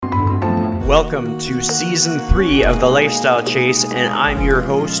Welcome to Season 3 of The Lifestyle Chase, and I'm your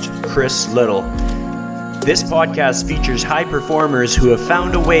host, Chris Little. This podcast features high performers who have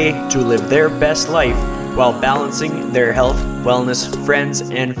found a way to live their best life while balancing their health, wellness, friends,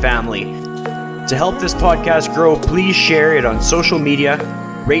 and family. To help this podcast grow, please share it on social media,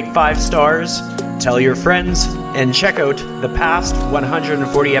 rate 5 stars, tell your friends, and check out the past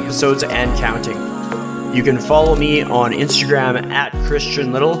 140 episodes and counting. You can follow me on Instagram at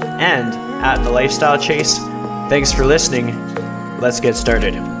Christian Little and at The Lifestyle Chase. Thanks for listening. Let's get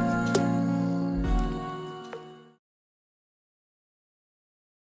started.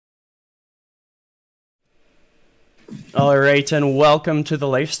 All right, and welcome to The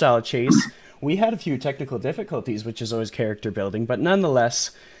Lifestyle Chase. We had a few technical difficulties, which is always character building, but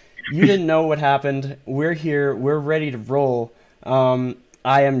nonetheless, you didn't know what happened. We're here. We're ready to roll.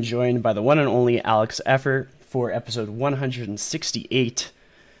 I am joined by the one and only Alex Effer for episode 168.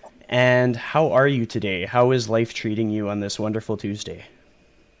 And how are you today? How is life treating you on this wonderful Tuesday?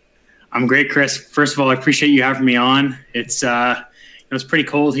 I'm great, Chris. First of all, I appreciate you having me on. It's pretty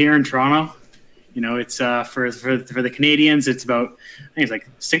cold here in Toronto. It's for the Canadians, it's about, I think it's like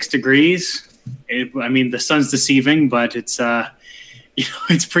 6 degrees. The sun's deceiving, but it's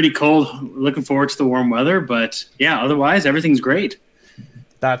it's pretty cold. Looking forward to the warm weather, but yeah, otherwise everything's great.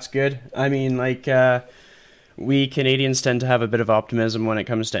 That's good. We Canadians tend to have a bit of optimism when it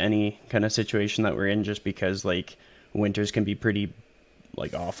comes to any kind of situation that we're in, just because winters can be pretty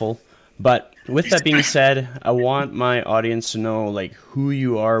awful. But with that being said, I want my audience to know who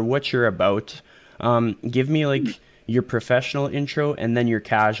you are, what you're about. Give me your professional intro and then your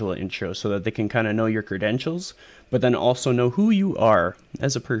casual intro so that they can kind of know your credentials, but then also know who you are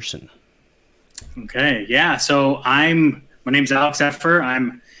as a person. Okay. Yeah. So my name's Alex Effer.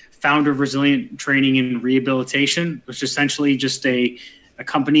 I'm founder of Resilient Training and Rehabilitation, which is essentially just a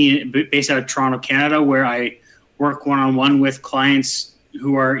company based out of Toronto, Canada, where I work one-on-one with clients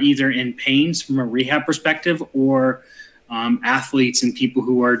who are either in pains from a rehab perspective or athletes and people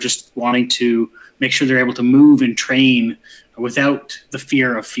who are just wanting to make sure they're able to move and train without the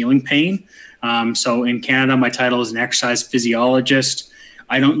fear of feeling pain. So in Canada, my title is an exercise physiologist.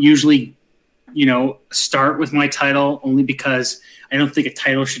 I don't usually start with my title only because I don't think a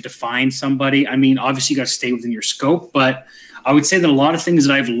title should define somebody. Obviously you got to stay within your scope, but I would say that a lot of things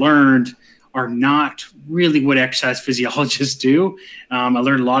that I've learned are not really what exercise physiologists do. I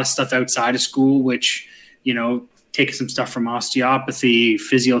learned a lot of stuff outside of school, which, taking some stuff from osteopathy,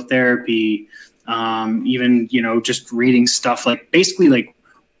 physiotherapy, even, just reading stuff basically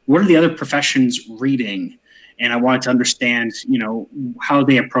what are the other professions reading? And I wanted to understand, how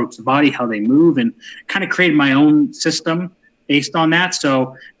they approach the body, how they move, and kind of create my own system based on that.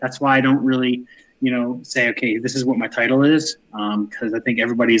 So that's why I don't really, say, okay, this is what my title is, because I think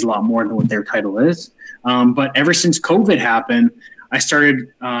everybody's a lot more than what their title is. But ever since COVID happened, I started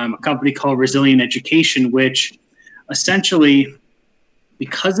a company called Resilient Education, which essentially,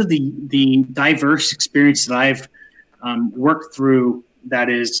 because of the diverse experience that I've worked through,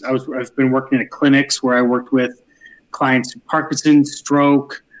 I've been working at clinics where I worked with clients with Parkinson's,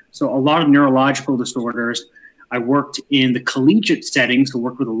 stroke, so a lot of neurological disorders. I worked in the collegiate setting, so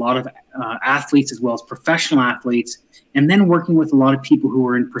worked with a lot of athletes as well as professional athletes, and then working with a lot of people who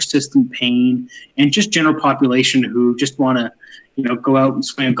are in persistent pain and just general population who just want to, go out and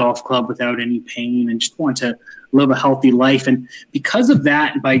swing a golf club without any pain and just want to live a healthy life. And because of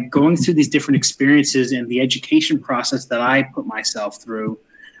that, by going through these different experiences and the education process that I put myself through,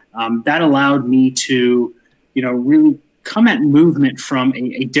 that allowed me to, really come at movement from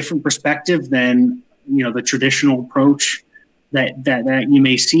a different perspective than, the traditional approach that you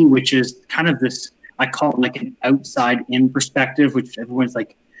may see, which is kind of this, I call it an outside in perspective, which everyone's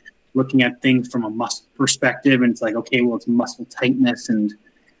looking at things from a muscle perspective. And it's okay, well, it's muscle tightness. And,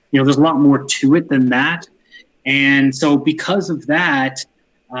 there's a lot more to it than that. And so because of that,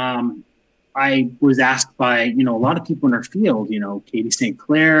 I was asked by, a lot of people in our field, Katie St.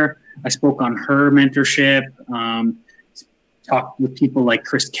 Clair, I spoke on her mentorship, talked with people like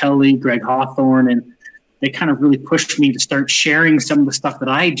Chris Kelly, Greg Hawthorne, and they kind of really pushed me to start sharing some of the stuff that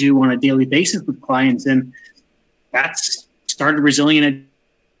I do on a daily basis with clients. And that's started Resilient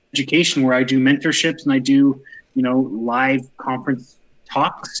Education, where I do mentorships and I do, live conference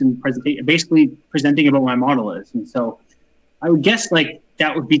talks and basically presenting about what my model is. And so I would guess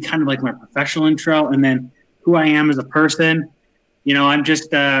that would be kind of my professional intro, and then who I am as a person. I'm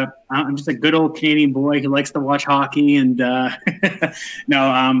just a good old Canadian boy who likes to watch hockey. And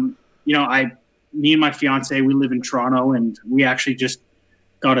me and my fiance, we live in Toronto, and we actually just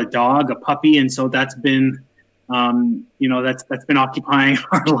got a dog, a puppy, and so that's been That's been occupying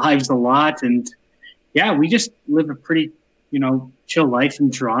our lives a lot. And yeah, we just live a pretty, chill life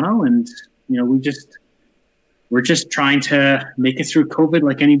in Toronto. And, we're just trying to make it through COVID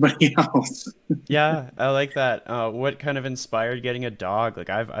like anybody else. Yeah, I like that. What kind of inspired getting a dog? Like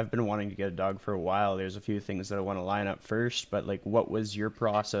I've been wanting to get a dog for a while. There's a few things that I want to line up first, but like, what was your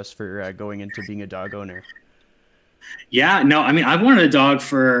process for going into being a dog owner? Yeah, no, I mean, I've wanted a dog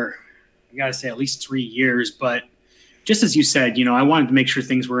for, I gotta say, at least 3 years. But just as you said, I wanted to make sure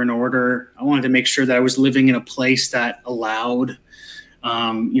things were in order. I wanted to make sure that I was living in a place that allowed,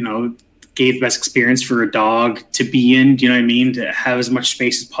 gave the best experience for a dog to be in. Do you know what I mean? To have as much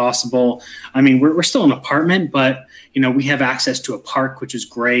space as possible. I mean, we're still an apartment, but we have access to a park, which is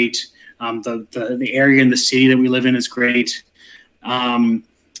great. The area in the city that we live in is great. And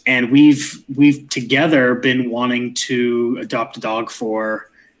we've together been wanting to adopt a dog for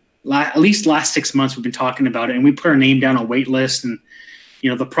at least last 6 months. We've been talking about it, and we put our name down on a wait list. And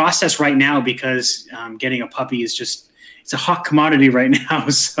the process right now, because getting a puppy is it's a hot commodity right now.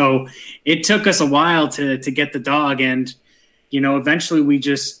 So it took us a while to get the dog, and eventually we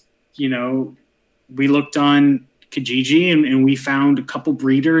just we looked on Kijiji, and we found a couple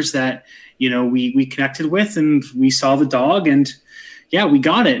breeders that we connected with, and we saw the dog, and yeah, we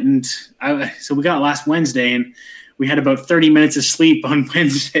got it. And so we got it last Wednesday, and we had about 30 minutes of sleep on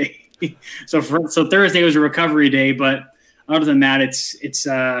Wednesday. So Thursday was a recovery day, but other than that, it's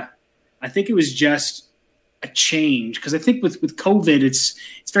I think it was just a change, because I think with COVID, it's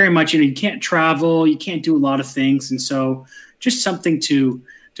very much, you can't travel, you can't do a lot of things. And so just something to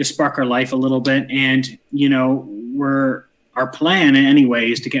spark our life a little bit. And, our plan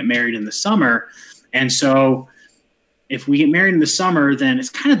anyway is to get married in the summer. And so if we get married in the summer, then it's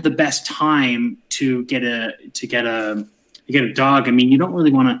kind of the best time to get a dog. I mean, you don't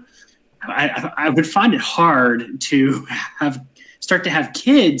really want to, I would find it hard to start to have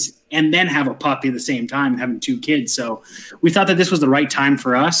kids and then have a puppy at the same time, having 2 kids. So we thought that this was the right time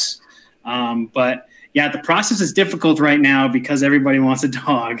for us. But yeah, the process is difficult right now because everybody wants a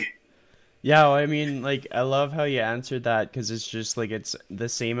dog. Yeah, well, I mean, like, I love how you answered that, because it's just like it's the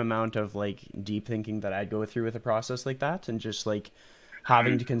same amount of like deep thinking that I'd go through with a process like that, and just like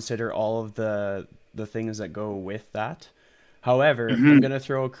having to consider all of the things that go with that. However, I'm gonna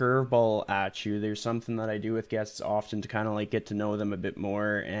throw a curveball at you. There's something that I do with guests often to kind of like get to know them a bit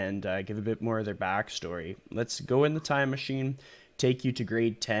more and give a bit more of their backstory. Let's go in the time machine, take you to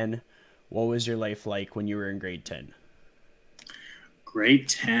grade 10. What was your life like when you were in grade 10? Grade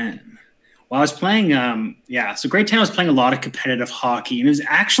 10. Well, I was playing, so grade 10, I was playing a lot of competitive hockey. And it was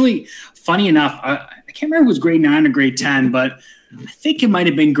actually, funny enough, I can't remember if it was grade 9 or grade 10, but I think it might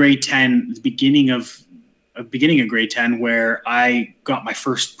have been grade 10, the beginning of grade 10, where I got my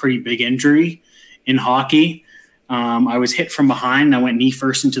first pretty big injury in hockey. I was hit from behind. I went knee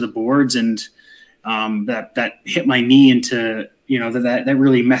first into the boards, and that hit my knee into, that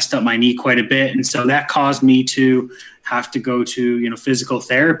really messed up my knee quite a bit. And so that caused me to have to go to, physical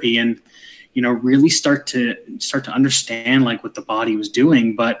therapy and, really start to understand like what the body was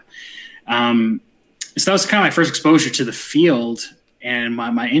doing. But so that was kind of my first exposure to the field and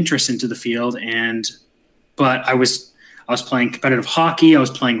my interest into the field. But I was playing competitive hockey. I was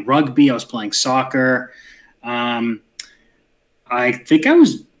playing rugby. I was playing soccer. I think I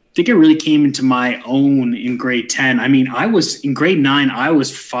really came into my own in grade 10. I mean, I was in grade 9. I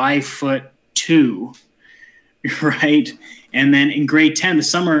was 5'2", right? And then in grade 10, the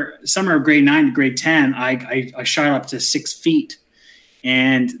summer of grade 9 to grade 10, I shot up to 6 feet.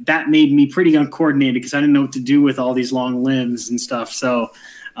 And that made me pretty uncoordinated because I didn't know what to do with all these long limbs and stuff. So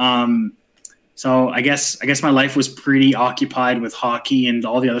I guess my life was pretty occupied with hockey and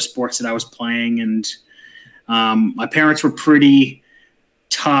all the other sports that I was playing. And my parents were pretty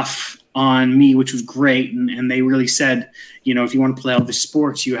tough on me, which was great. And they really said, if you want to play all the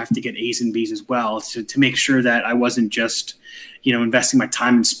sports, you have to get A's and B's as well, to make sure that I wasn't just, investing my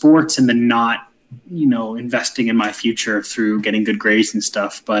time in sports and then not, investing in my future through getting good grades and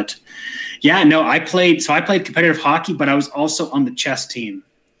stuff. But yeah, no, I played competitive hockey, but I was also on the chess team.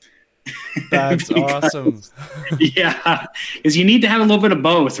 That's awesome. Yeah, because you need to have a little bit of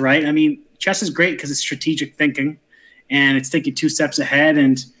both, right? I mean, chess is great because it's strategic thinking and it's thinking 2 steps ahead.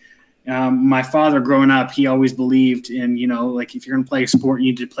 And my father growing up, he always believed in, like if you're going to play a sport,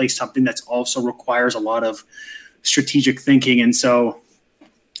 you need to play something that's also requires a lot of strategic thinking. And so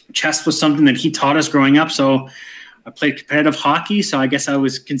chess was something that he taught us growing up. So I played competitive hockey. So I guess I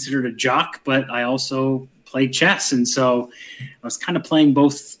was considered a jock, but I also played chess. And so I was kind of playing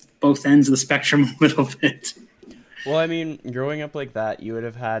both ends of the spectrum a little bit. Well, I mean, growing up like that, you would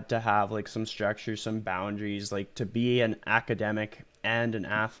have had to have like some structure, some boundaries, like to be an academic and an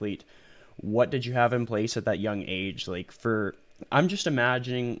athlete. What did you have in place at that young age? Like for, I'm just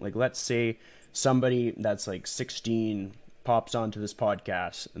imagining, like, let's say somebody that's like 16 pops onto this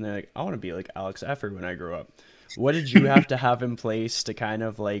podcast and they're like, I want to be like Alex Effer when I grow up. What did you have in place to kind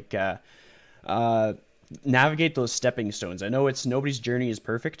of like uh, navigate those stepping stones? I know it's nobody's journey is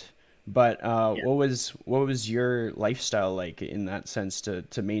perfect, but Yeah. what was your lifestyle like in that sense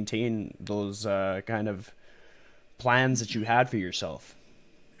to maintain those kind of plans that you had for yourself?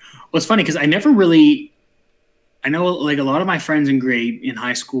 Well, it's funny because I never really. I know, like a lot of my friends in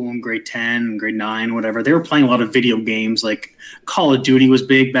high school, in grade 10, grade 9, whatever, they were playing a lot of video games. Like Call of Duty was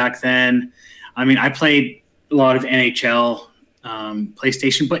big back then. I mean, I played a lot of NHL,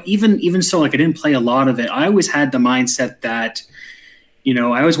 PlayStation, but even so, like I didn't play a lot of it. I always had the mindset that I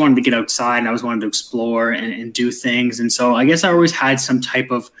always wanted to get outside and I always wanted to explore and do things. And so I guess I always had some type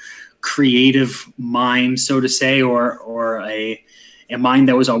of creative mind, so to say, or a mind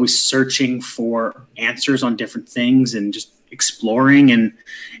that was always searching for answers on different things and just exploring.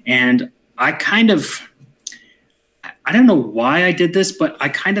 And I kind of, I don't know why I did this, but I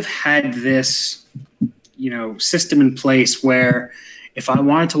kind of had this, system in place where if I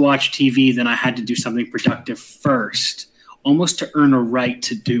wanted to watch TV, then I had to do something productive first, almost to earn a right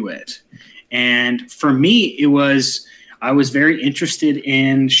to do it. And for me, I was very interested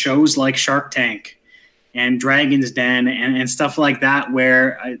in shows like Shark Tank and Dragon's Den and stuff like that,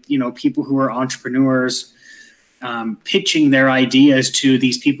 where people who are entrepreneurs pitching their ideas to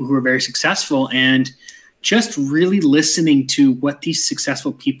these people who are very successful, and just really listening to what these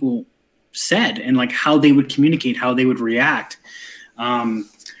successful people said and like how they would communicate, how they would react.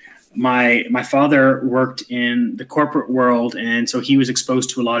 My father worked in the corporate world, and so he was exposed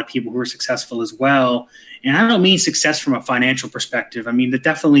to a lot of people who were successful as well. And I don't mean success from a financial perspective. I mean,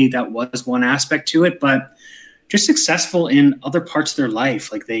 that was one aspect to it, but just successful in other parts of their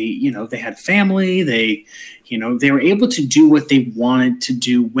life. Like they had family, they were able to do what they wanted to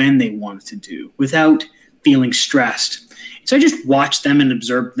do when they wanted to do without feeling stressed. So I just watched them and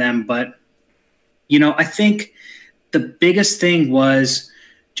observed them. But, I think the biggest thing was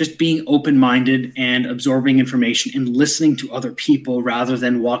just being open-minded and absorbing information and listening to other people rather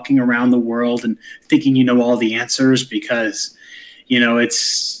than walking around the world and thinking you know all the answers, because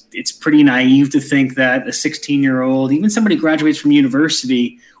it's pretty naive to think that a 16-year-old, even somebody who graduates from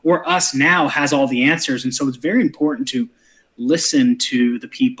university or us now, has all the answers. And so it's very important to listen to the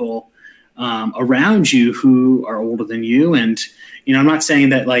people around you who are older than you. And I'm not saying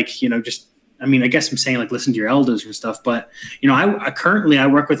that I guess I'm saying like listen to your elders and stuff, but I currently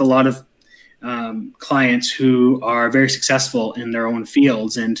work with a lot of clients who are very successful in their own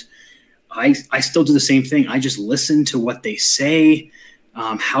fields, and I still do the same thing. I just listen to what they say,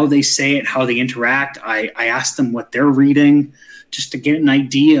 how they say it, how they interact. I ask them what they're reading, just to get an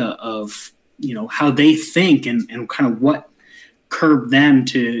idea of how they think and kind of what curbed them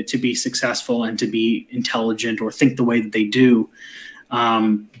to be successful and to be intelligent or think the way that they do.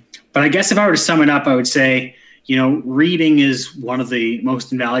 But I guess if I were to sum it up, I would say, reading is one of the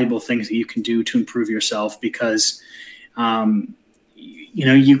most invaluable things that you can do to improve yourself, because,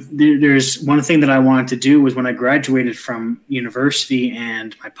 there's one thing that I wanted to do was when I graduated from university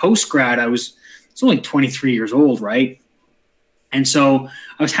and my post-grad, I was only 23 years old, right? And so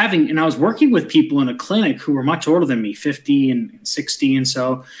I was working with people in a clinic who were much older than me, 50 and 60.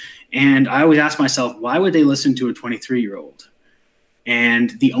 And I always asked myself, why would they listen to a 23-year-old?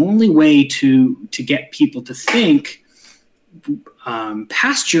 And the only way to get people to think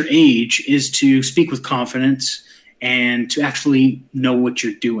past your age is to speak with confidence and to actually know what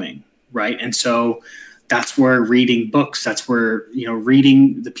you're doing, right? And so that's where reading books, that's where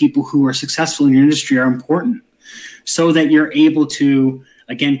reading the people who are successful in your industry are important, so that you're able to,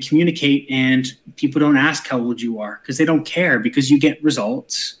 again, communicate, and people don't ask how old you are because they don't care, because you get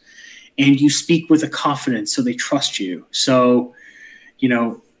results and you speak with a confidence, so they trust you. So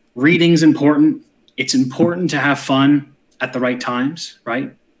reading's important. It's important to have fun at the right times,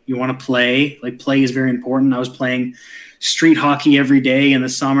 right? You want to play. Like, play is very important. I was playing street hockey every day in the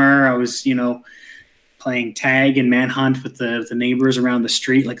summer. I was, playing tag and manhunt with the neighbors around the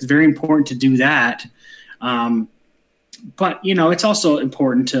street. Like, it's very important to do that. But it's also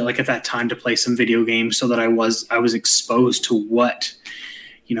important to, like, at that time, to play some video games, so that I was exposed to what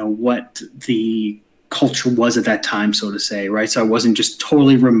the culture was at that time, so to say, right? So I wasn't just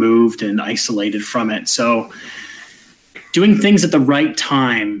totally removed and isolated from it. So doing things at the right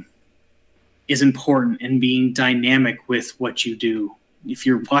time is important, and being dynamic with what you do if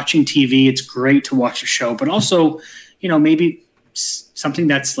you're watching TV, it's great to watch a show, but also, maybe something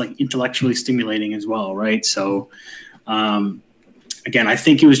that's like intellectually stimulating as well, right? So, again, I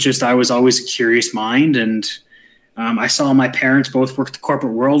think it was just I was always a curious mind, and I saw my parents both work the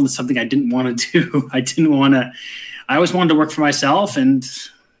corporate world, and something I didn't want to do. I always wanted to work for myself, and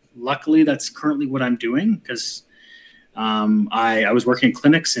luckily that's currently what I'm doing, because I was working in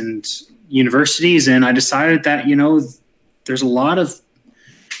clinics and universities, and I decided that, there's a lot of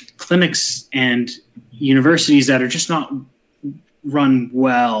clinics and universities that are just not run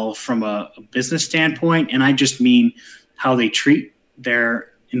well from a business standpoint. And I just mean how they treat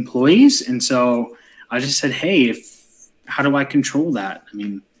their employees. And so I just said, hey, how do I control that? I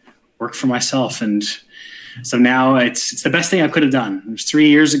mean, work for myself. And so now it's the best thing I could have done. It was 3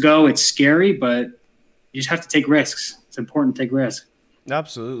 years ago. It's scary, but you just have to take risks. It's important to take risks.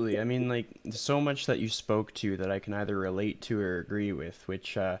 Absolutely. I mean, like, so much that you spoke to that I can either relate to or agree with,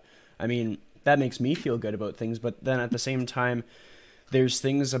 which, I mean, that makes me feel good about things. But then at the same time, there's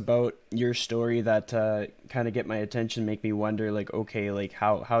things about your story that kind of get my attention, make me wonder, like, okay, like,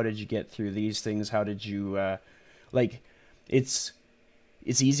 how did you get through these things? How did you, like, it's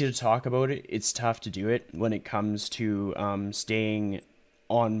easy to talk about it. It's tough to do it when it comes to staying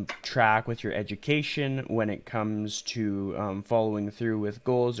on track with your education, when it comes to following through with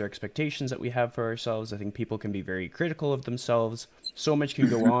goals or expectations that we have for ourselves. I think people can be very critical of themselves. So much can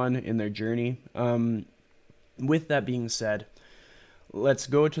go on in their journey. With that being said, let's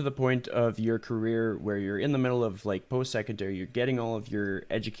go to the point of your career where you're in the middle of like post-secondary, you're getting all of your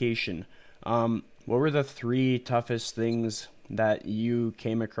education. What were the 3 toughest things that you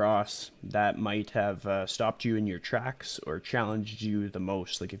came across that might have stopped you in your tracks or challenged you the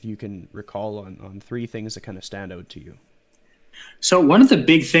most? Like, if you can recall on 3 things that kind of stand out to you. So one of the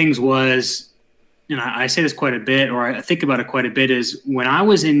big things was, and I say this quite a bit, or I think about it quite a bit, is when I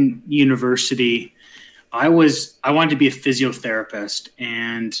was in university, I wanted to be a physiotherapist.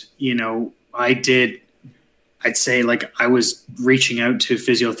 And, I'd say like I was reaching out to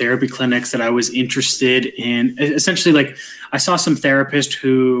physiotherapy clinics that I was interested in. Essentially, like I saw some therapists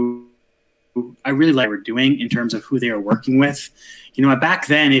who I really liked what they were doing in terms of who they were working with. Back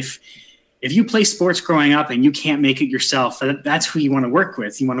then, if you play sports growing up and you can't make it yourself, that's who you want to work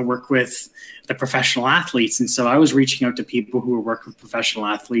with. You want to work with the professional athletes. And so I was reaching out to people who were working with professional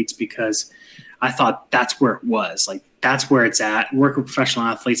athletes because I thought that's where it was. Like, that's where it's at. Work with professional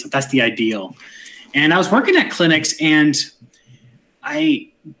athletes. That's the ideal. And I was working at clinics, and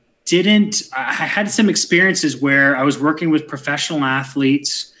I had some experiences where I was working with professional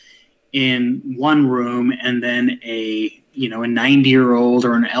athletes in one room, and then a 90-year-old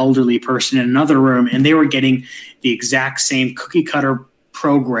or an elderly person in another room, and they were getting the exact same cookie cutter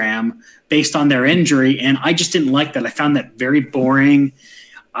program based on their injury. And I just didn't like that. I found that very boring.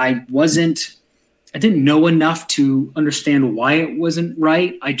 I didn't know enough to understand why it wasn't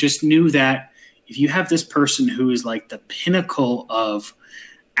right. I just knew that if you have this person who is like the pinnacle of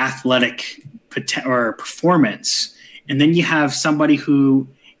athletic or performance, and then you have somebody who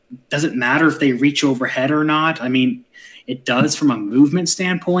doesn't matter if they reach overhead or not. I mean, it does from a movement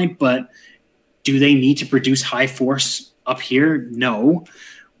standpoint, but do they need to produce high force up here? No.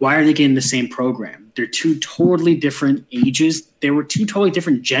 Why are they getting the same program? They're 2 totally different ages. They were 2 totally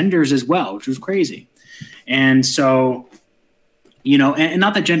different genders as well, which was crazy. And so, and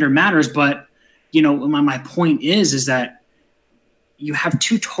not that gender matters, but my point is that you have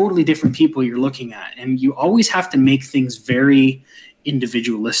 2 totally different people you're looking at, and you always have to make things very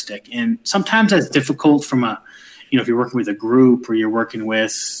individualistic. And sometimes that's difficult from if you're working with a group or you're working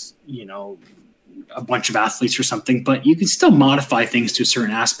with, a bunch of athletes or something, but you can still modify things to a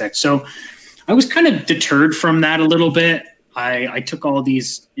certain aspect. So I was kind of deterred from that a little bit. I took all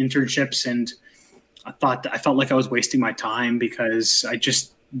these internships, and I felt like I was wasting my time because I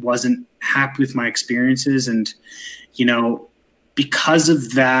just wasn't happy with my experiences. And, because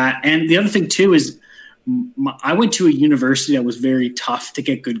of that, and the other thing too is I went to a university that was very tough to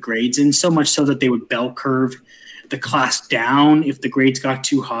get good grades in, so much so that they would bell curve the class down if the grades got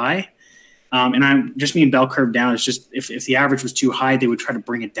too high. And I just mean bell curve down. It's just if the average was too high, they would try to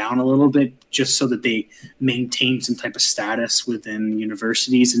bring it down a little bit just so that they maintain some type of status within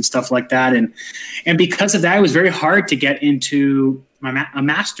universities and stuff like that. And because of that, it was very hard to get into a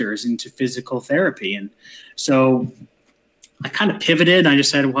master's into physical therapy. And so I kind of pivoted. I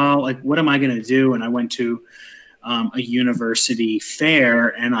just said, well, like, what am I going to do? And I went to a university fair,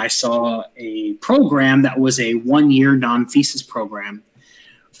 and I saw a program that was a 1-year non-thesis program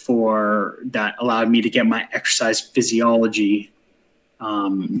that allowed me to get my exercise physiology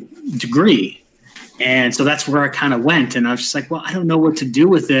degree. And so that's where I kind of went. And I was just like, well, I don't know what to do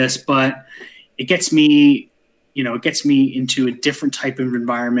with this, but it gets me, it gets me into a different type of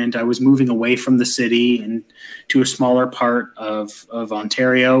environment. I was moving away from the city and to a smaller part of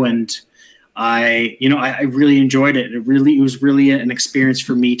Ontario. And I really enjoyed it. It was really an experience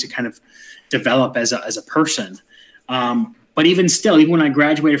for me to kind of develop as a person. But even still, even when I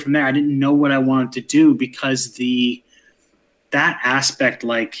graduated from there, I didn't know what I wanted to do because that aspect,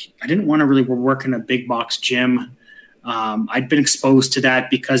 like I didn't want to really work in a big box gym. I'd been exposed to that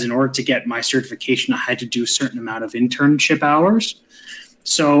because in order to get my certification, I had to do a certain amount of internship hours.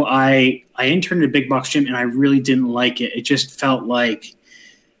 So I interned at a big box gym and I really didn't like it. It just felt like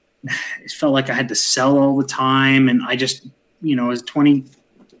I had to sell all the time. And I just, as a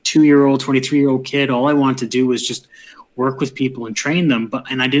 22-year-old, 23-year-old kid, all I wanted to do was just work with people and train them.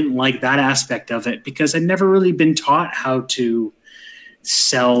 And I didn't like that aspect of it because I'd never really been taught how to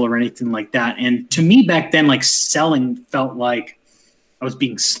sell or anything like that. And to me back then, like selling felt like I was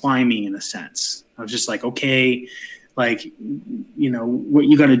being slimy in a sense. I was just like, okay, like, what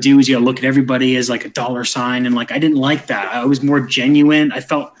you got to do is you got to look at everybody as like a dollar sign. And like, I didn't like that. I was more genuine. I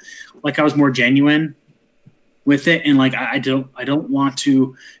felt like I was more genuine with it. And like, I don't want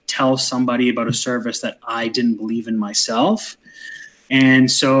to tell somebody about a service that I didn't believe in myself. And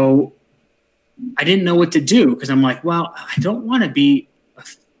so I didn't know what to do because I'm like, well, I don't want to be a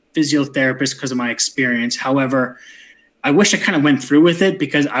physiotherapist because of my experience. However, I wish I kind of went through with it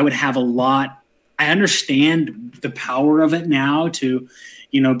because I would have I understand the power of it now to,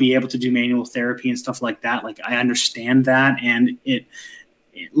 be able to do manual therapy and stuff like that. Like I understand that and it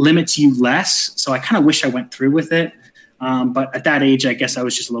limits you less. So I kind of wish I went through with it. But at that age, I guess I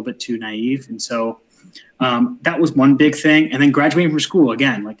was just a little bit too naive. And so that was one big thing. And then graduating from school,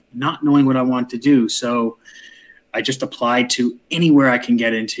 again, like not knowing what I wanted to do. So I just applied to anywhere I can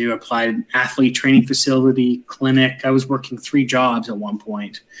get into. Applied an athlete training facility, clinic. I was working 3 jobs at one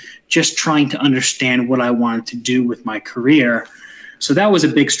point, just trying to understand what I wanted to do with my career. So that was a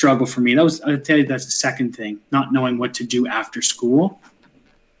big struggle for me. I'd tell you that's the second thing, not knowing what to do after school.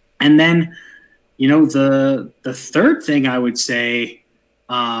 And then, the third thing I would say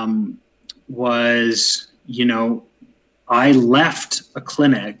was, I left a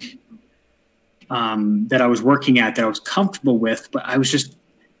clinic that I was working at that I was comfortable with, but I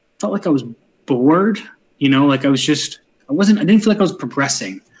felt like I was bored, like I didn't feel like I was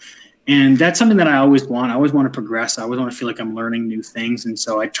progressing. And that's something that I always want. I always want to progress. I always want to feel like I'm learning new things. And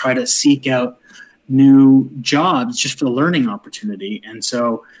so I try to seek out new jobs just for the learning opportunity. And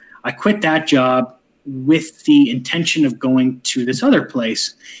so I quit that job with the intention of going to this other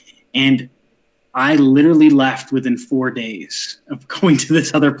place. And I literally left within 4 days of going to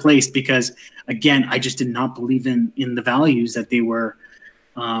this other place because, again, I just did not believe in the values that they were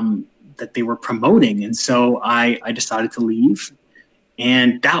promoting. And so I decided to leave.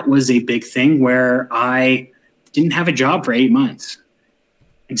 And that was a big thing where I didn't have a job for 8 months.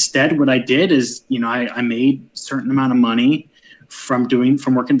 Instead, what I did is, I made a certain amount of money from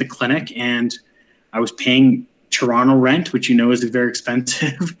working at the clinic, and I was paying Toronto rent, which is very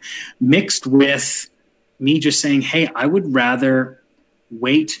expensive, mixed with me just saying, hey, I would rather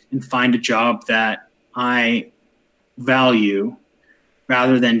wait and find a job that I value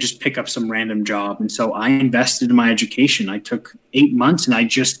rather than just pick up some random job. And so I invested in my education. I took 8 months and I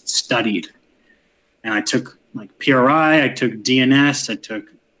just studied. And I took like PRI, I took DNS, I took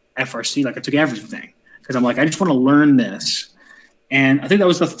FRC, like I took everything because I'm like, I just want to learn this. And I think that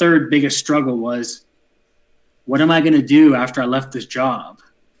was the third biggest struggle was, what am I going to do after I left this job?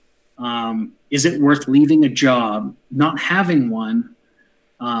 Is it worth leaving a job, not having one,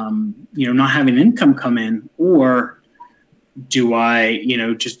 not having income come in, or do I,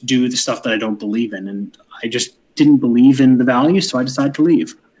 just do the stuff that I don't believe in? And I just didn't believe in the values, so I decided to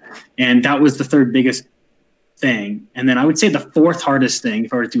leave. And that was the third biggest thing. And then I would say the fourth hardest thing,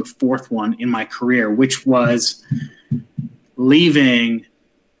 if I were to do a fourth one in my career, which was leaving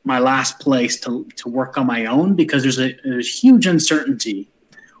my last place to work on my own, because there's huge uncertainty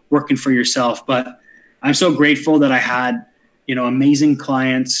working for yourself. But I'm so grateful that I had, amazing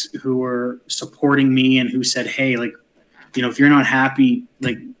clients who were supporting me and who said, hey, like, if you're not happy,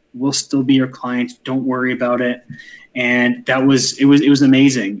 like, we'll still be your client. Don't worry about it. And it was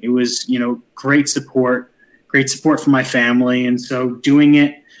amazing. It was, great support from my family. And so doing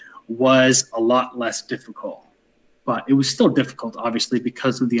it was a lot less difficult, but it was still difficult, obviously,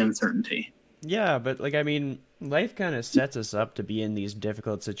 because of the uncertainty. Yeah, but life kind of sets us up to be in these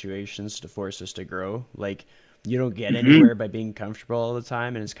difficult situations to force us to grow. Like, you don't get anywhere by being comfortable all the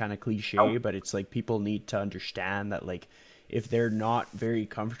time, and it's kind of cliche, but it's like people need to understand that, like, if they're not very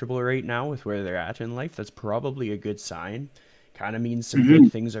comfortable right now with where they're at in life, that's probably a good sign. Kind of means some Mm-hmm.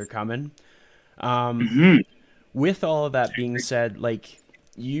 good things are coming. Mm-hmm. With all of that being said, like,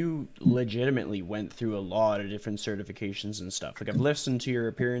 you legitimately went through a lot of different certifications and stuff. Like, I've listened to your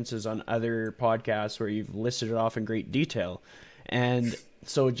appearances on other podcasts where you've listed it off in great detail. And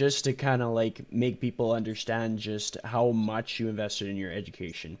so just to kind of like make people understand just how much you invested in your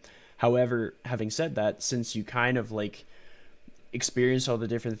education. However, having said that, since you kind of like experience all the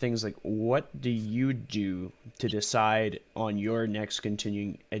different things, like, what do you do to decide on your next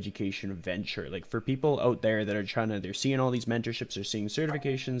continuing education venture? Like, for people out there that are trying to, they're seeing all these mentorships, they're seeing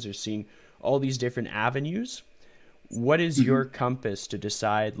certifications, they're seeing all these different avenues, what is Mm-hmm. your compass to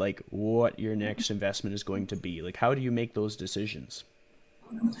decide like what your next investment is going to be? Like, how do you make those decisions?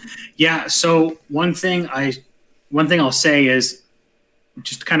 Yeah. So one thing I'll say is,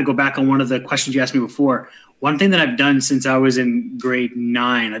 just to kind of go back on one of the questions you asked me before. One thing that I've done since I was in grade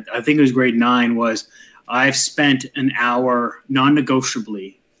 9, I think it was grade 9, was I've spent an hour,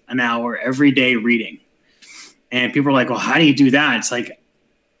 non-negotiably, an hour every day reading. And people are like, well, how do you do that? It's like,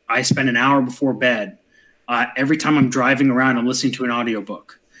 I spend an hour before bed. Every time I'm driving around, I'm listening to an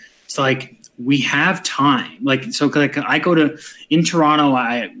audiobook. It's like, we have time. Like, so like I go to, in Toronto,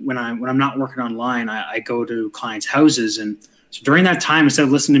 when I'm not working online, I go to clients' houses. And so during that time, instead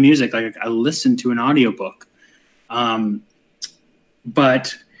of listening to music, like I listen to an audiobook.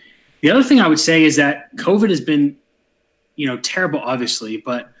 But the other thing I would say is that COVID has been, terrible, obviously,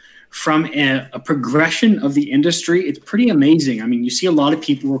 but from a progression of the industry, it's pretty amazing. I mean, you see a lot of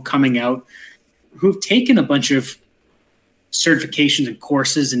people who are coming out who've taken a bunch of certifications and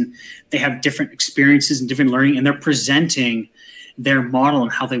courses, and they have different experiences and different learning, and they're presenting their model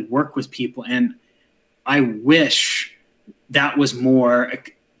and how they work with people. And I wish that was more,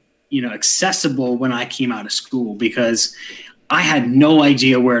 accessible when I came out of school, because I had no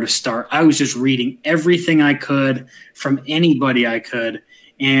idea where to start. I was just reading everything I could from anybody I could.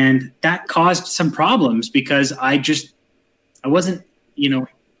 And that caused some problems because I wasn't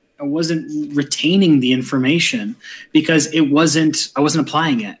retaining the information because I wasn't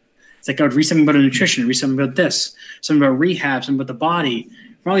applying it. It's like I would read something about nutrition, read something about this, something about rehab, something about the body,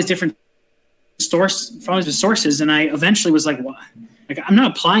 from all these different sources. And I eventually was like, what? Like, I'm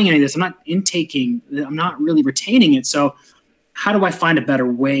not applying any of this. I'm not intaking. I'm not really retaining it. So how do I find a better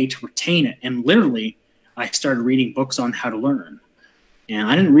way to retain it? And literally, I started reading books on how to learn. And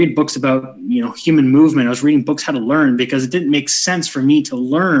I didn't read books about, human movement. I was reading books how to learn because it didn't make sense for me to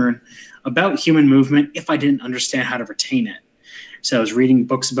learn about human movement if I didn't understand how to retain it. So I was reading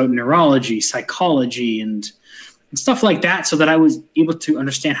books about neurology, psychology, and stuff like that so that I was able to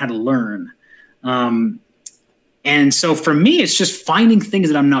understand how to learn. And so for me, it's just finding things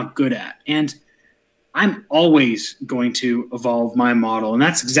that I'm not good at. And I'm always going to evolve my model. And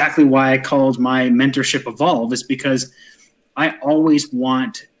that's exactly why I called my mentorship Evolve, is because I always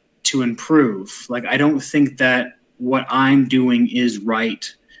want to improve. Like, I don't think that what I'm doing is right.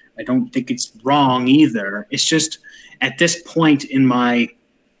 I don't think it's wrong either. It's just at this point in my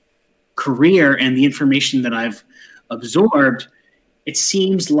career and the information that I've absorbed, it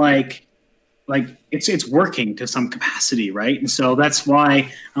seems like it's working to some capacity, right? And so that's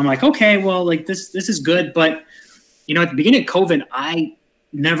why I'm like, okay, well, like this is good. But, at the beginning of COVID, I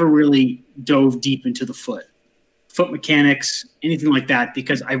never really dove deep into the foot mechanics, anything like that,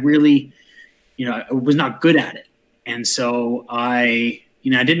 because I really, I was not good at it. And so I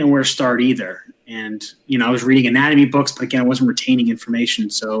didn't know where to start either. And, I was reading anatomy books, but again, I wasn't retaining information.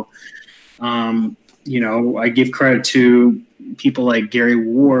 So, I give credit to people like Gary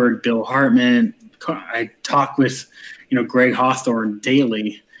Ward, Bill Hartman. I talk with, Greg Hawthorne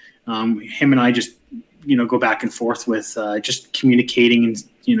daily. Him and I just, go back and forth with just communicating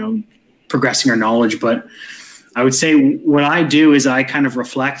and, progressing our knowledge. But I would say what I do is I kind of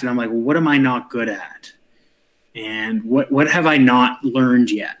reflect and I'm like, well, what am I not good at? And what have I not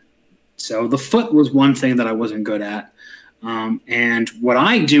learned yet? So the foot was one thing that I wasn't good at. And what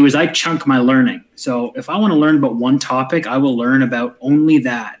I do is I chunk my learning. So if I want to learn about one topic, I will learn about only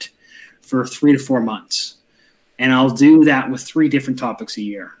that for 3 to 4 months. And I'll do that with 3 different topics a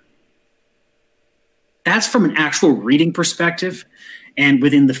year. That's from an actual reading perspective and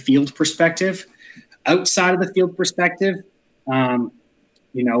within the field perspective. Outside of the field perspective,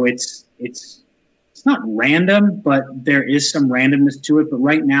 it's not random, but there is some randomness to it. But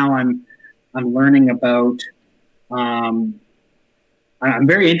right now I'm learning about, I'm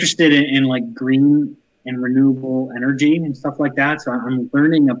very interested in like green and renewable energy and stuff like that. So I'm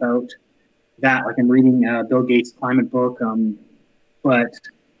learning about that. Like, I'm reading Bill Gates' climate book. But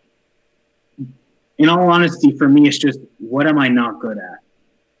in all honesty, for me, it's just, what am I not good at?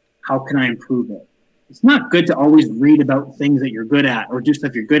 How can I improve it? It's not good to always read about things that you're good at or do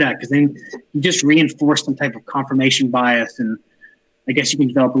stuff you're good at, because then you just reinforce some type of confirmation bias, and I guess you can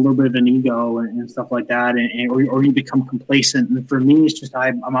develop a little bit of an ego and stuff like that, or you become complacent. And for me, it's just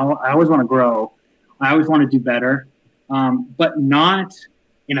I always want to grow. I always want to do better, but not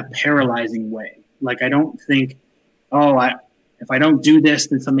in a paralyzing way. Like, I don't think, if I don't do this,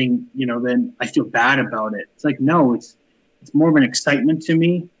 then something, then I feel bad about it. It's like, no, it's more of an excitement to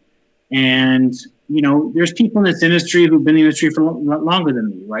me. And, there's people in this industry who've been in the industry for longer than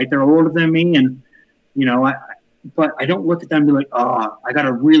me, right? They're older than me. And, but I don't look at them and be like, I got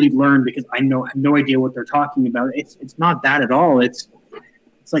to really learn because I have no idea what they're talking about. It's not that at all. It's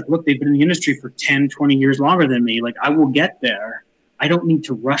like, look, they've been in the industry for 10, 20 years longer than me. Like, I will get there. I don't need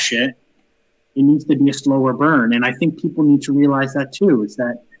to rush it. It needs to be a slower burn. And I think people need to realize that too, is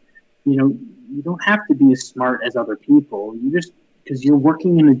that, you don't have to be as smart as other people. You just, because you're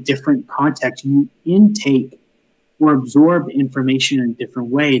working in a different context, you intake or absorb information in a different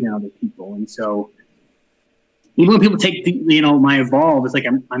way than other people. And so even when people take my Evolve, it's like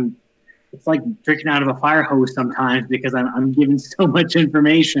it's like drinking out of a fire hose sometimes, because I'm given so much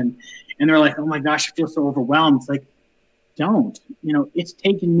information, and they're like, oh my gosh, I feel so overwhelmed. It's like, don't, it's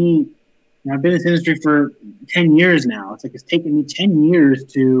taken me, I've been in this industry for 10 years now. It's like, it's taken me 10 years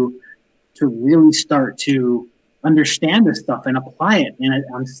to really start to understand this stuff and apply it. And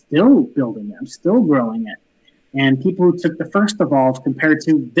I'm still building it. I'm still growing it. And people who took the first Evolve compared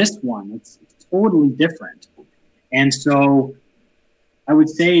to this one, it's totally different. And so I would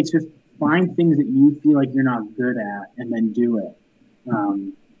say it's just find things that you feel like you're not good at and then do it.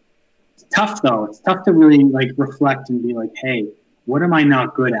 It's tough though. It's tough to really reflect and be like, hey, what am I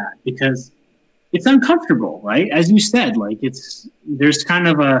not good at? Because it's uncomfortable, right? As you said, there's kind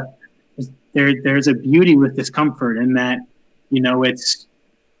of there's a beauty with discomfort in that, it's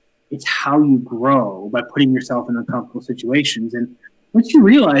how you grow by putting yourself in uncomfortable situations. And once you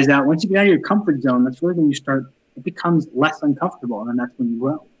realize that, once you get out of your comfort zone, that's really when it becomes less uncomfortable, and then that's when you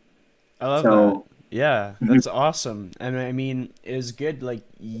grow. I love that. Yeah, that's awesome. And I mean, it's good. Like,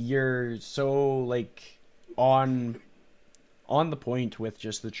 you're so on the point with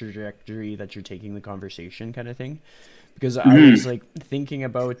just the trajectory that you're taking the conversation, kind of thing. Because I was thinking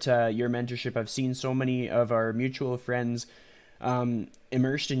about your mentorship. I've seen so many of our mutual friends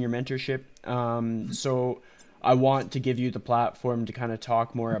immersed in your mentorship. So I want to give you the platform to kind of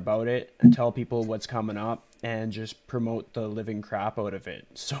talk more about it and tell people what's coming up and just promote the living crap out of it.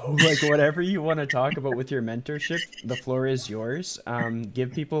 So whatever you want to talk about with your mentorship, the floor is yours.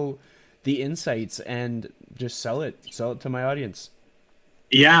 Give people the insights and just sell it to my audience.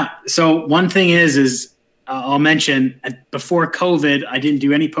 Yeah. So one thing is I'll mention, before COVID, I didn't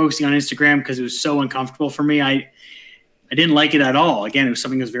do any posting on Instagram because it was so uncomfortable for me. I didn't like it at all. Again, it was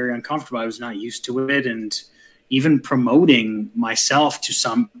something that was very uncomfortable. I was not used to it. And even promoting myself to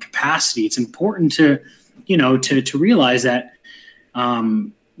some capacity, it's important to realize that,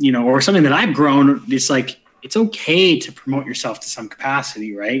 or something that I've grown, it's like, it's okay to promote yourself to some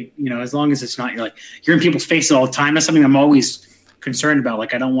capacity, right? As long as it's not, you're in people's faces all the time. That's something I'm always concerned about.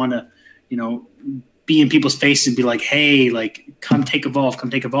 Like, I don't want to, be in people's faces and be like, hey, come take Evolve.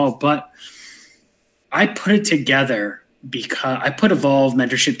 But I put it together because I put Evolve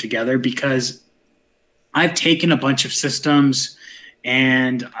mentorship together because I've taken a bunch of systems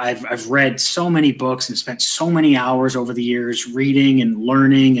and I've read so many books and spent so many hours over the years reading and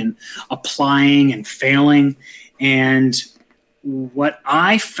learning and applying and failing. And what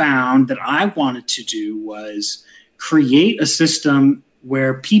I found that I wanted to do was create a system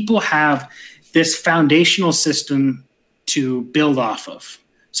where people have this foundational system to build off of.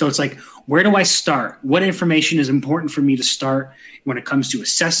 So it's like, where do I start? What information is important for me to start when it comes to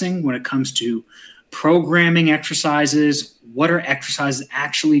assessing, when it comes to programming exercises? What are exercises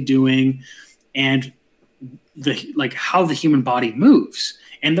actually doing? And how the human body moves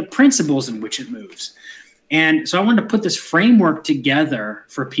and the principles in which it moves. And so I wanted to put this framework together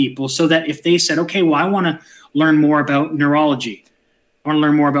for people so that if they said, okay, well, I want to learn more about neurology, I want to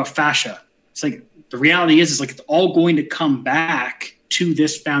learn more about fascia. It's like, the reality is it's all going to come back to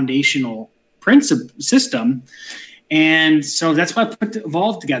this foundational system. And so that's why I put the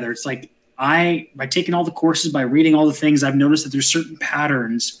Evolve together. It's like, by taking all the courses, by reading all the things, I've noticed that there's certain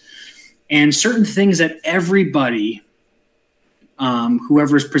patterns and certain things that everybody,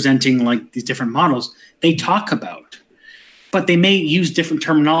 whoever is presenting these different models, they talk about, but they may use different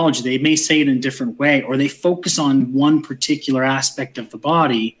terminology. They may say it in a different way, or they focus on one particular aspect of the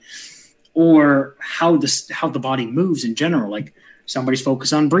body or how the body moves in general. Like, Somebody's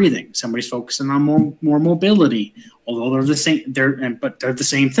focused on breathing. Somebody's focusing on more mobility. Although they're the same, but they're the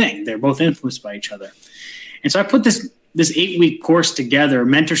same thing. They're both influenced by each other. And so I put this 8-week course together,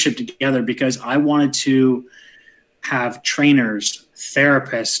 mentorship together, because I wanted to have trainers,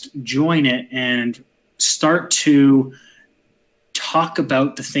 therapists join it and start to talk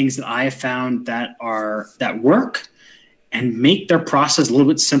about the things that I have found that work, and make their process a little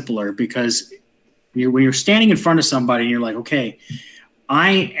bit simpler. Because when you're standing in front of somebody and you're like, okay,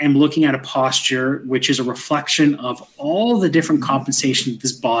 I am looking at a posture which is a reflection of all the different compensation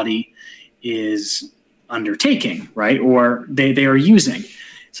this body is undertaking, right? Or they are using.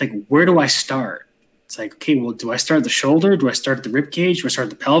 It's like, where do I start? It's like, okay, well, do I start at the shoulder? Do I start at the rib cage? Do I start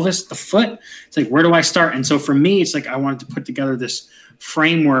at the pelvis, the foot? It's like, where do I start? And so for me, it's like I wanted to put together this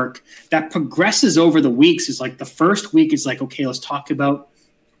framework that progresses over the weeks. It's like the first week is like, okay, let's talk about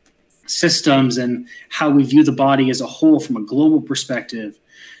systems and how we view the body as a whole from a global perspective.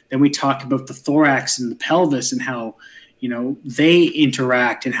 Then we talk about the thorax and the pelvis and how, they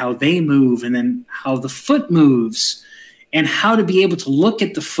interact and how they move, and then how the foot moves, and how to be able to look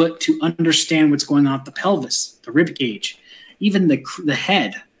at the foot to understand what's going on with the pelvis, the rib cage, even the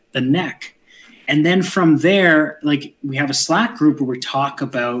head, the neck. And then from there, like, we have a Slack group where we talk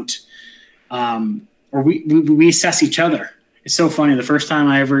about, or we assess each other. It's so funny. The first time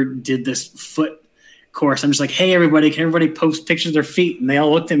I ever did this foot course, I'm just like, hey, everybody, can everybody post pictures of their feet? And they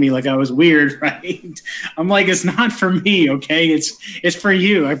all looked at me like I was weird, right? I'm like, it's not for me, okay? It's for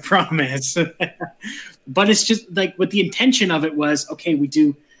you, I promise. But it's just like, what the intention of it was, okay, we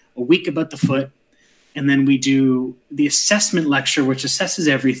do a week about the foot, and then we do the assessment lecture, which assesses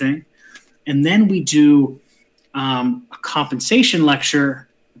everything. And then we do a compensation lecture.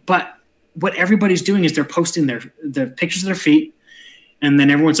 But what everybody's doing is they're posting the pictures of their feet. And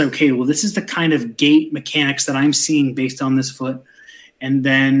then everyone's like, okay, well, this is the kind of gait mechanics that I'm seeing based on this foot. And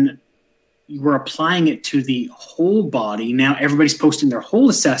then we're applying it to the whole body. Now everybody's posting their whole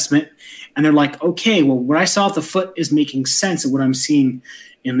assessment. And they're like, okay, well, what I saw at the foot is making sense of what I'm seeing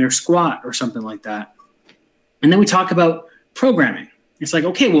in their squat or something like that. And then we talk about programming. It's like,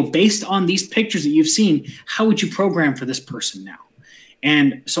 okay, well, based on these pictures that you've seen, how would you program for this person now?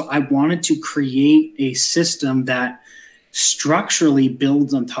 And so I wanted to create a system that structurally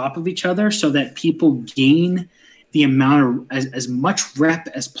builds on top of each other so that people gain the amount of as much rep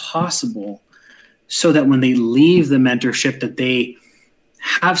as possible, so that when they leave the mentorship that they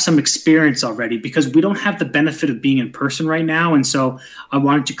have some experience already, because we don't have the benefit of being in person right now. And so I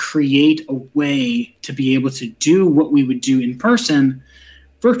wanted to create a way to be able to do what we would do in person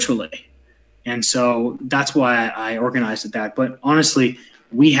virtually. And so that's why I organized it that. But honestly,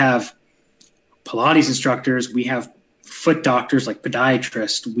 we have Pilates instructors, we have foot doctors like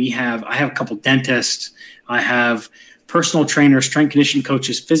podiatrists, I have a couple dentists, I have personal trainers, strength conditioning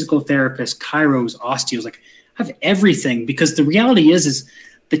coaches, physical therapists, chiros, osteos, like I have everything, because the reality is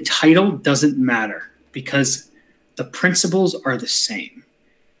the title doesn't matter, because the principles are the same.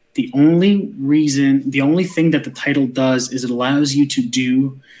 The only thing that the title does is it allows you to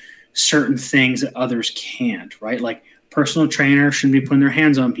do certain things that others can't, right? Like personal trainer shouldn't be putting their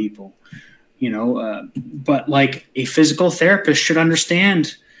hands on people, but like a physical therapist should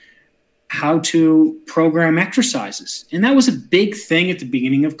understand how to program exercises. And that was a big thing at the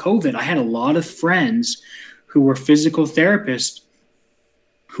beginning of COVID. I had a lot of friends who were physical therapists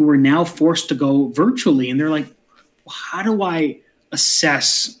who were now forced to go virtually. And they're like, well, how do I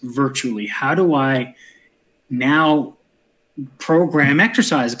assess virtually? How do I now program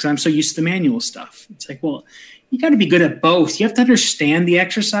exercise? Because I'm so used to the manual stuff. It's like, well, you got to be good at both. You have to understand the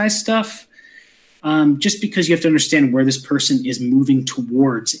exercise stuff, just because you have to understand where this person is moving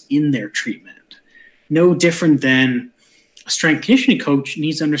towards in their treatment. No different than a strength conditioning coach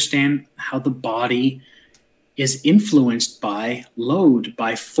needs to understand how the body is influenced by load,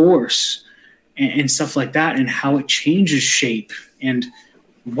 by force, and stuff like that, and how it changes shape, and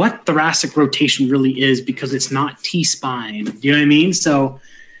what thoracic rotation really is, because it's not T-spine. Do you know what I mean? So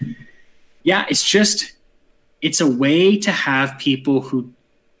yeah, it's a way to have people who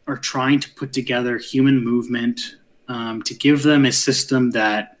are trying to put together human movement, to give them a system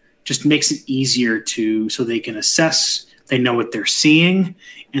that just makes it easier so they can assess, they know what they're seeing,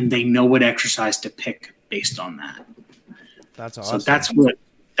 and they know what exercise to pick based on that. That's awesome. So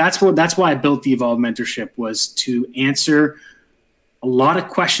that's why I built the Evolve Mentorship, was to answer a lot of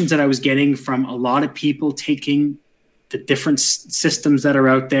questions that I was getting from a lot of people taking the different systems that are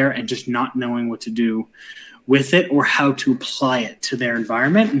out there and just not knowing what to do with it or how to apply it to their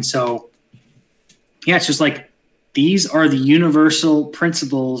environment. And so, yeah, it's just like, these are the universal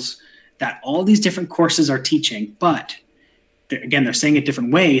principles that all these different courses are teaching, but they're saying it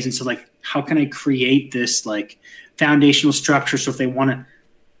different ways. And so like, how can I create this like foundational structure? So if they want to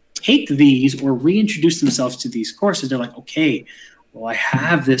take these or reintroduce themselves to these courses, they're like, okay, well, I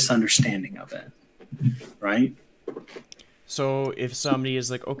have this understanding of it, right? So if somebody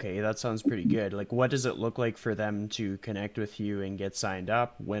is like, okay, that sounds pretty good, like what does it look like for them to connect with you and get signed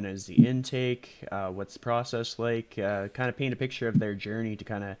up? When is the intake? What's the process like? Kind of paint a picture of their journey to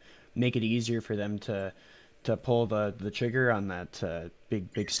kind of make it easier for them to pull the trigger on that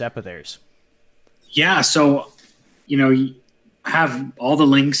big step of theirs. Yeah, so I have all the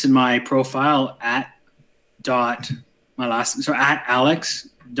links in my profile at alex.effer,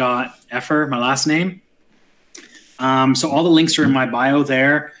 my last name. So all the links are in my bio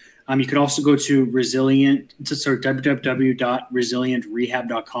there. You could also go to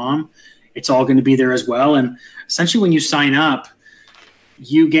www.resilientrehab.com. It's all going to be there as well. And essentially when you sign up,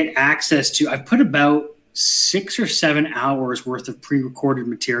 you get access to, I've put about 6 or 7 hours worth of pre-recorded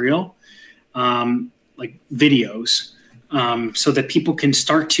material, like videos, so that people can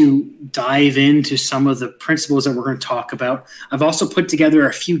start to dive into some of the principles that we're going to talk about. I've also put together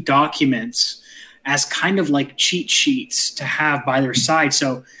a few documents as kind of like cheat sheets to have by their side.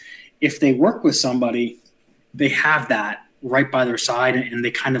 So if they work with somebody, they have that right by their side, and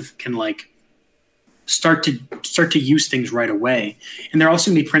they kind of can like start to use things right away. And there are also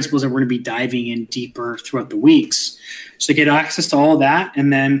going to be principles that we're going to be diving in deeper throughout the weeks. So get access to all of that.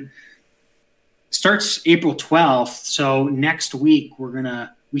 And then starts April 12th. So next week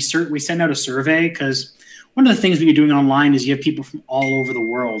we send out a survey, because one of the things we're doing online is you have people from all over the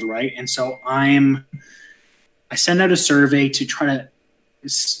world, right? And so I send out a survey to try to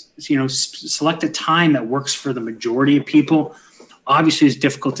select a time that works for the majority of people. Obviously, it's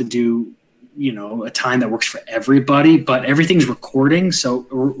difficult to do a time that works for everybody, but everything's recorded. So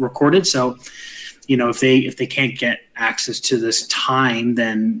if they can't get access to this time,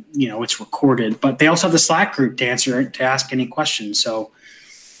 then it's recorded. But they also have the Slack group to ask any questions. So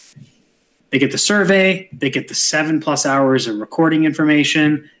they get the survey, they get the 7+ hours of recording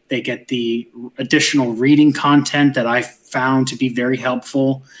information, they get the additional reading content that I found to be very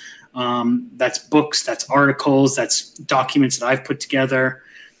helpful. That's books, that's articles, that's documents that I've put together.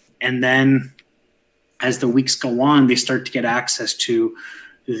 And then as the weeks go on, they start to get access to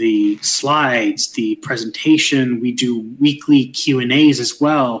the slides, the presentation. We do weekly Q&As as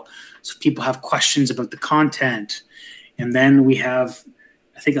well, so people have questions about the content. And then we have,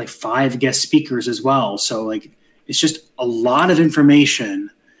 I think, like 5 guest speakers as well. So like, it's just a lot of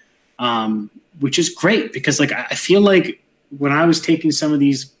information, which is great, because like I feel like when I was taking some of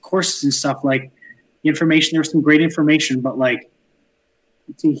these courses and stuff, like the information, there was some great information, but like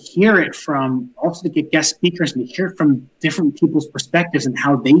to hear it from, also to get guest speakers and to hear it from different people's perspectives and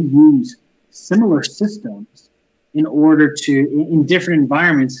how they use similar systems in order to, in different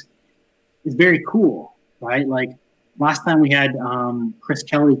environments, is very cool, right? Like last time we had Chris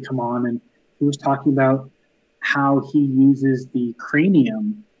Kelly come on, and he was talking about how he uses the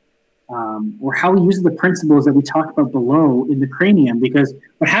cranium, or how he uses the principles that we talked about below in the cranium. Because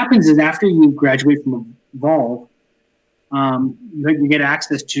what happens is after you graduate from Evolve, you get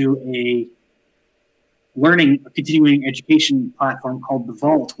access to a continuing education platform called The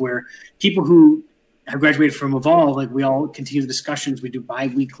Vault, where people who have graduated from Evolve, like we all continue the discussions. We do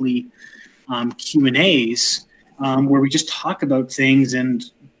bi-weekly Q&As where we just talk about things and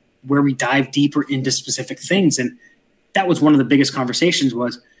where we dive deeper into specific things. And that was one of the biggest conversations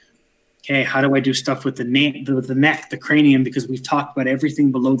was, okay, how do I do stuff with the neck, the cranium? Because we've talked about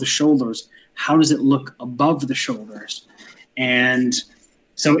everything below the shoulders. How does it look above the shoulders? And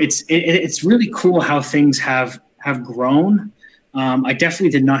so it's really cool how things have grown. I definitely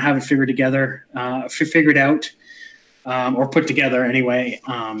did not have it figured out, or put together anyway,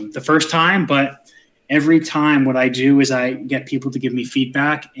 the first time. But every time what I do is I get people to give me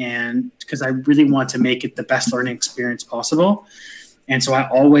feedback, and because I really want to make it the best learning experience possible. And so I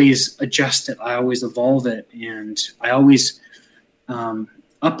always adjust it. I always evolve it. And I always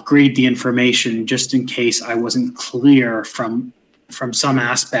upgrade the information just in case I wasn't clear from some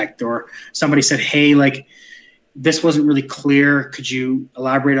aspect, or somebody said, hey, like this wasn't really clear. Could you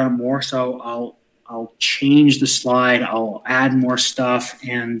elaborate on it more? So I'll change the slide. I'll add more stuff.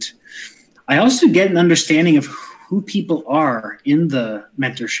 And I also get an understanding of who people are in the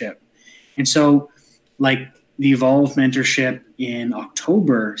mentorship. And so like the Evolve mentorship in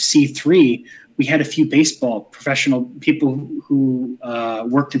October, C3, we had a few professional people who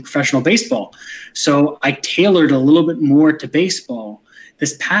worked in professional baseball. So I tailored a little bit more to baseball.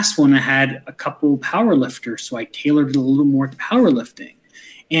 This past one, I had a couple power lifters, so I tailored it a little more to powerlifting.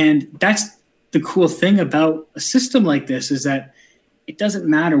 And that's the cool thing about a system like this is that it doesn't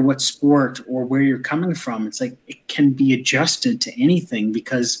matter what sport or where you're coming from. It's like it can be adjusted to anything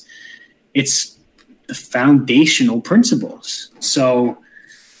because it's the foundational principles. So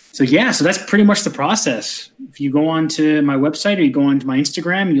that's pretty much the process. If you go on to my website or you go onto my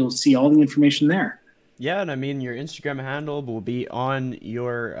Instagram, you'll see all the information there. Yeah, and I mean, your Instagram handle will be on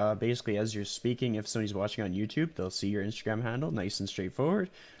your, basically as you're speaking, if somebody's watching on YouTube, they'll see your Instagram handle, nice and straightforward,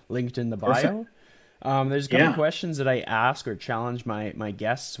 linked in the bio. Perfect. There's a couple questions that I ask or challenge my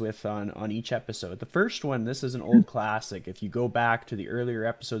guests with on each episode. The first one, this is an old classic. If you go back to the earlier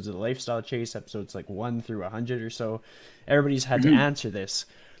episodes of the Lifestyle Chase, episodes like 1 through 100 or so, everybody's had to answer this.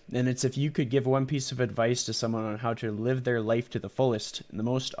 And it's if you could give one piece of advice to someone on how to live their life to the fullest in the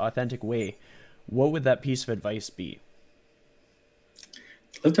most authentic way, what would that piece of advice be?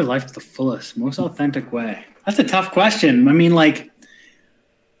 Live their life to the fullest, most authentic way. That's a tough question. I mean, like,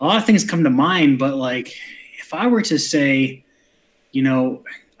 a lot of things come to mind, but like, if I were to say,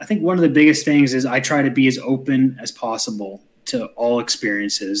 I think one of the biggest things is I try to be as open as possible to all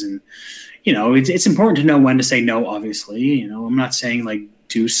experiences. And, it's important to know when to say no, obviously. I'm not saying like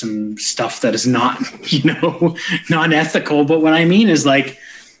do some stuff that is not, not ethical. But what I mean is like,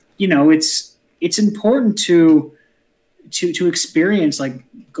 it's important to experience, like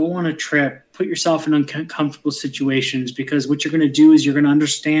go on a trip, put yourself in uncomfortable situations, because what you're going to do is you're going to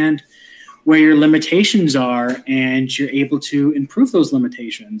understand where your limitations are and you're able to improve those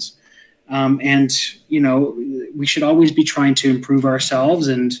limitations. We should always be trying to improve ourselves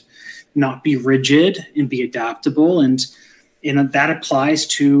and not be rigid and be adaptable. And, that applies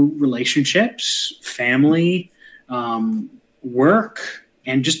to relationships, family, work,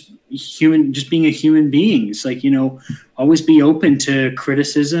 and just being a human being. It's like, always be open to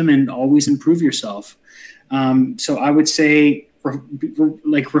criticism and always improve yourself. So I would say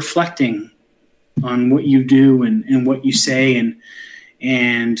like reflecting on what you do and what you say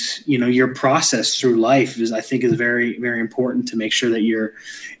and your process through life is very, very important to make sure that you're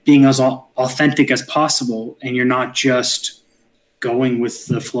being as authentic as possible and you're not just going with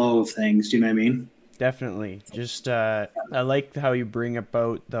the flow of things. Do you know what I mean? Definitely. Just I like how you bring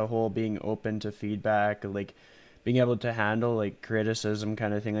about the whole being open to feedback, like being able to handle like criticism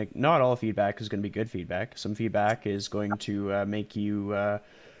kind of thing. Like not all feedback is going to be good feedback. Some feedback is going to make you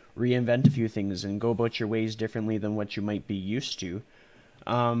reinvent a few things and go about your ways differently than what you might be used to.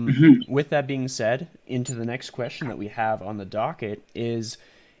 With that being said, into the next question that we have on the docket is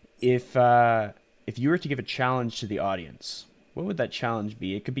if you were to give a challenge to the audience, what would that challenge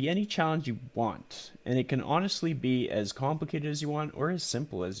be? It could be any challenge you want, and it can honestly be as complicated as you want or as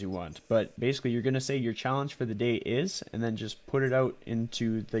simple as you want. But basically, you're going to say your challenge for the day is, and then just put it out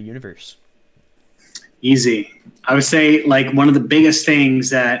into the universe. Easy. I would say like one of the biggest things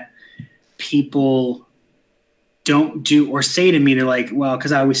that people don't do or say to me, they're like, well,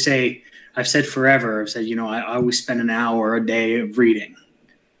 because I always say, I've said forever, I've said, I always spend an hour a day of reading.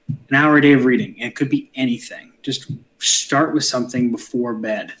 An hour a day of reading. And it could be anything. Just start with something before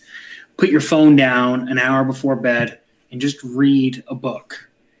bed. Put your phone down an hour before bed and just read a book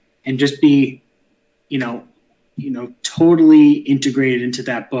and just be, totally integrated into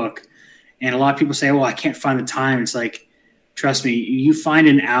that book. And a lot of people say, well, I can't find the time. It's like, trust me, you find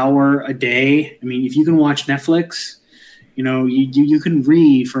an hour a day. I mean, if you can watch Netflix, you can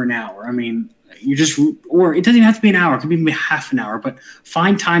read for an hour. I mean, or it doesn't even have to be an hour. It could be half an hour, but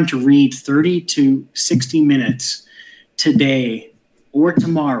find time to read 30 to 60 minutes today or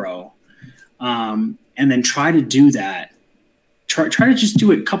tomorrow. And then try to do that. Try to just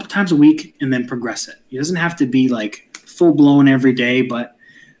do it a couple times a week and then progress it. It doesn't have to be like full blown every day, but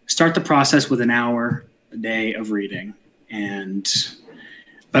start the process with an hour a day of reading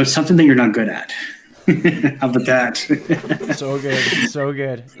but it's something that you're not good at. How about that? So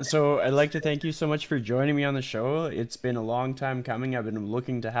good. So I'd like to thank you so much for joining me on the show. It's been a long time coming. I've been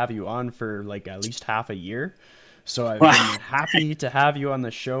looking to have you on for like at least half a year. So I've been happy to have you on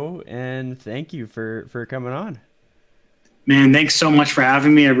the show, and thank you for coming on. Man, thanks so much for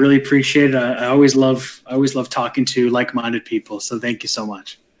having me. I really appreciate it. I always love talking to like-minded people. So thank you so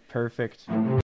much. Perfect.